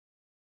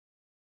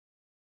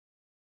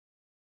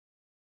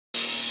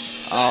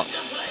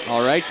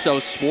All right, so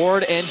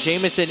Sword and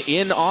Jamison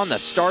in on the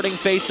starting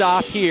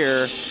face-off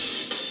here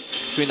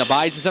between the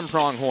Bisons and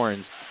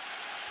Pronghorns.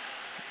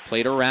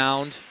 Played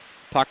around.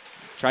 Puck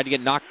tried to get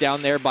knocked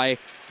down there by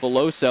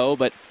Veloso,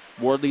 but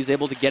Wardley's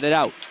able to get it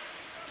out.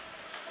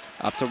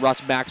 Up to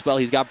Russ Maxwell.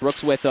 He's got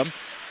Brooks with him.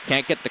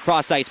 Can't get the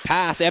cross-ice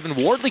pass. Evan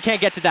Wardley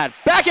can't get to that.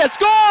 Backhand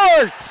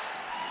scores!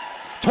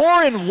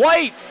 Torin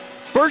White,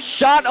 first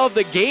shot of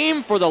the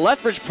game for the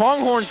Lethbridge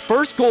Pronghorns,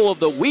 first goal of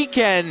the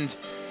weekend.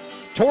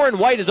 Torin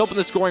White has opened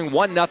the scoring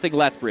 1-0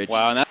 Lethbridge.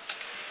 Wow.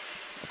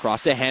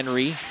 Across to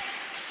Henry.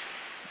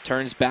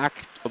 Turns back,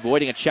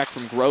 avoiding a check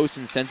from Gross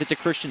and sends it to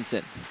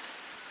Christensen.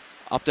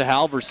 Up to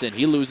Halverson.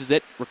 He loses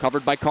it.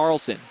 Recovered by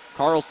Carlson.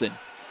 Carlson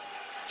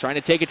trying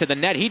to take it to the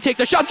net. He takes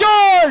a shot.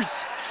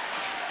 Scores!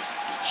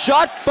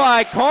 Shot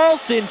by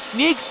Carlson.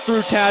 Sneaks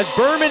through Taz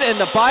Berman, and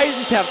the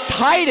Bisons have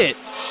tied it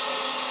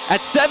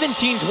at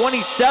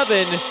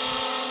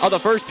 17:27 of the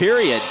first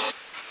period.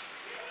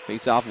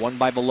 Face-off won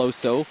by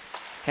Veloso.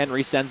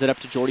 Henry sends it up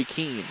to Jordy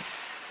Keene.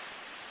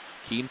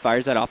 Keene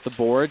fires that off the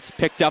boards.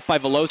 Picked up by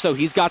Veloso.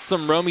 He's got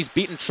some room. He's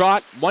beaten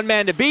Trott. One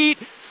man to beat.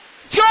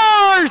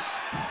 Scores!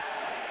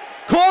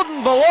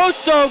 Colton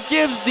Veloso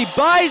gives the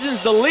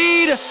Bisons the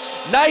lead.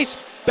 Nice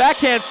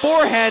backhand,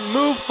 forehand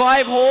move,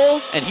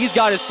 5-hole, and he's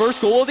got his first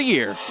goal of the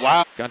year.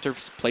 Wow. Gunter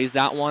plays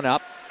that one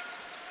up,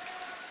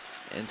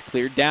 and it's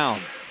cleared down.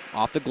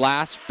 Off the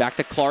glass, back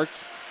to Clark.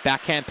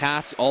 Backhand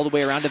pass all the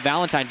way around to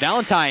Valentine.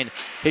 Valentine,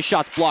 his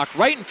shot's blocked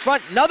right in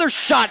front. Another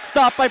shot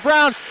stopped by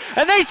Brown,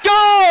 and they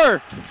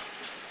score!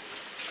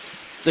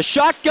 The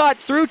shot got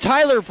through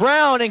Tyler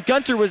Brown, and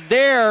Gunter was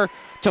there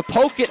to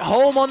poke it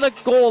home on the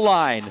goal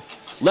line.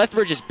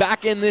 Lethbridge is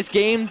back in this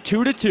game,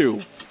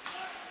 2-2.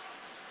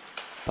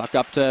 Puck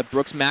up to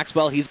Brooks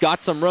Maxwell. He's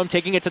got some room,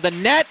 taking it to the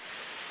net,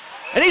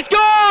 and he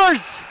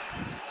scores!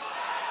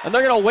 And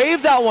they're going to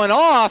wave that one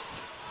off.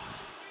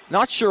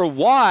 Not sure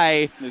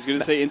why. I was going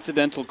to say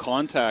incidental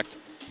contact.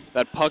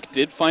 That puck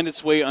did find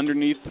its way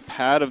underneath the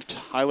pad of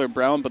Tyler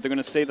Brown, but they're going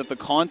to say that the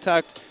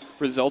contact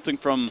resulting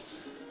from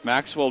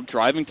Maxwell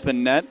driving to the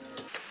net.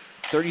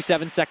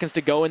 37 seconds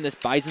to go in this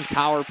Bison's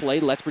power play.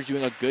 Lethbridge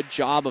doing a good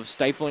job of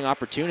stifling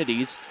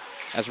opportunities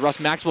as Russ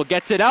Maxwell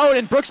gets it out,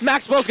 and Brooks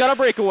Maxwell's got a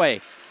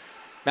breakaway.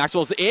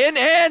 Maxwell's in,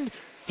 and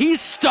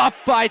he's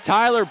stopped by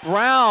Tyler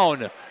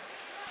Brown.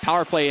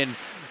 Power play, and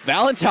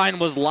Valentine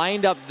was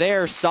lined up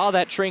there, saw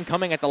that train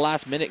coming at the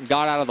last minute and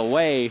got out of the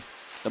way.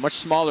 The much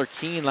smaller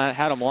Keene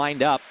had him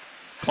lined up.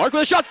 Clark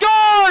with a shot,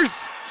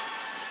 scores!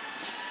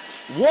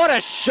 What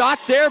a shot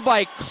there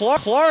by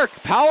Clark.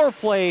 Power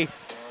play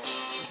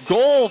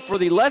goal for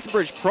the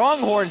Lethbridge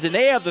Pronghorns, and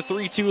they have the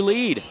 3-2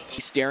 lead.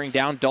 He's staring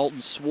down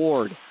Dalton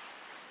Sword.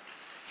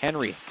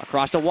 Henry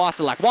across to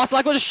Wasilak.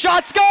 Wasilak with a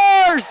shot,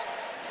 scores!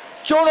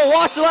 Jonah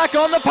Wasilak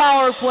on the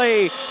power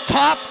play.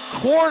 Top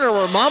corner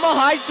where Mama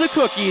hides the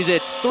cookies.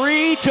 It's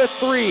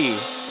 3-3.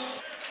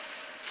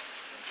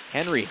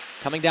 Henry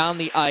coming down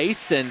the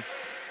ice, and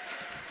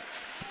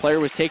the player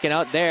was taken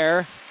out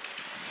there.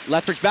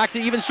 Lethbridge back to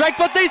even strike,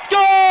 but they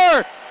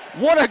score!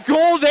 What a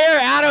goal there.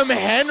 Adam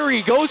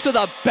Henry goes to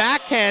the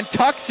backhand,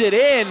 tucks it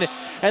in,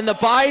 and the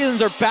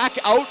Bisons are back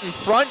out in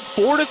front,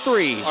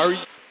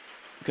 4-3.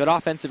 Good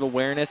offensive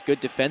awareness, good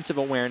defensive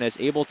awareness,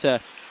 able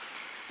to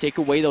take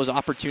away those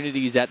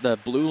opportunities at the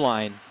blue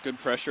line. Good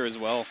pressure as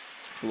well.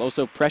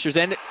 Veloso pressures,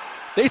 and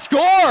they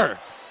score!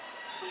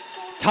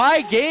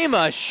 Tie game,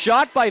 a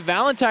shot by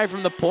Valentine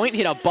from the point,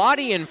 hit a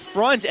body in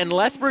front, and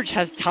Lethbridge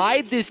has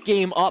tied this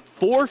game up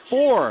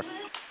 4-4.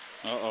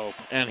 Uh-oh.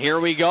 And here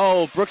we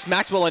go. Brooks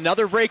Maxwell,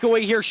 another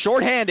breakaway here,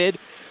 shorthanded.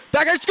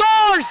 Backhand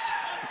scores!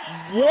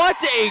 What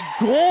a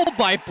goal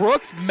by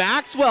Brooks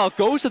Maxwell.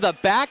 Goes to the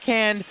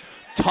backhand,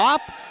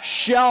 top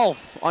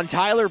shelf on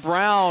Tyler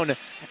Brown.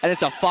 And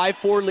it's a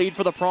 5-4 lead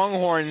for the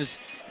Pronghorns.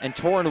 And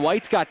Torin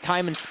White's got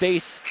time and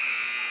space.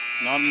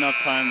 Not enough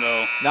time,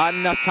 though. Not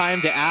enough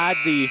time to add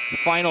the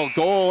final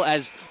goal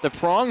as the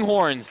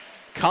Pronghorns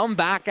come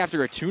back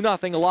after a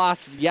 2-0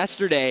 loss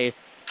yesterday.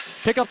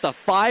 Pick up the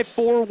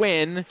 5-4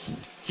 win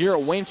here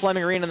at Wayne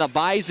Fleming Arena, and the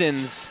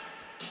Bisons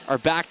are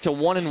back to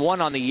 1-1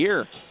 on the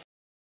year.